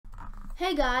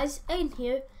Hey guys, Aiden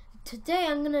here. Today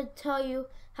I'm going to tell you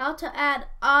how to add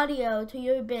audio to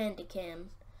your bandicam.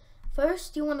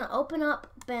 First, you want to open up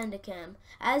bandicam.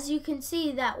 As you can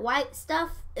see, that white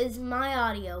stuff is my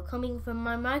audio coming from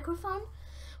my microphone.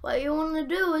 What you want to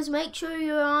do is make sure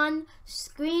you're on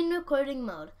screen recording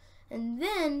mode. And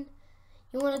then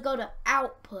you want to go to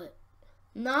output.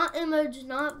 Not image,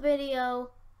 not video.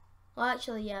 Well,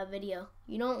 actually, yeah, video.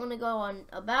 You don't want to go on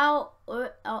about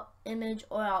or image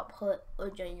or output or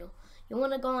general. You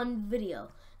want to go on video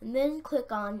and then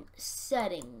click on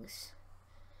settings.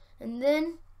 And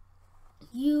then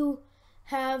you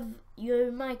have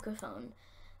your microphone.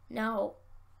 Now,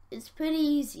 it's pretty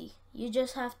easy. You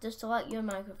just have to select your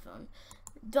microphone.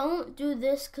 Don't do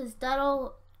this because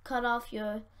that'll cut off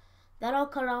your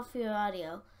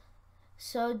audio.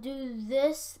 So do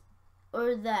this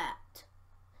or that.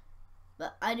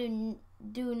 But I do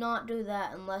not do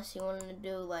that unless you want to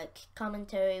do like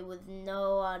commentary with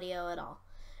no audio at all.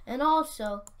 And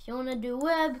also, if you want to do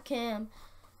webcam,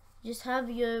 just have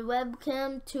your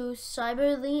webcam to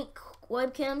Cyberlink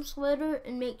webcam splitter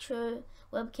and make sure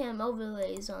webcam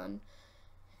overlay is on.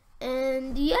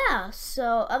 And yeah,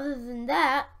 so other than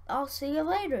that, I'll see you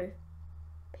later.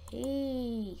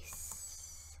 Peace.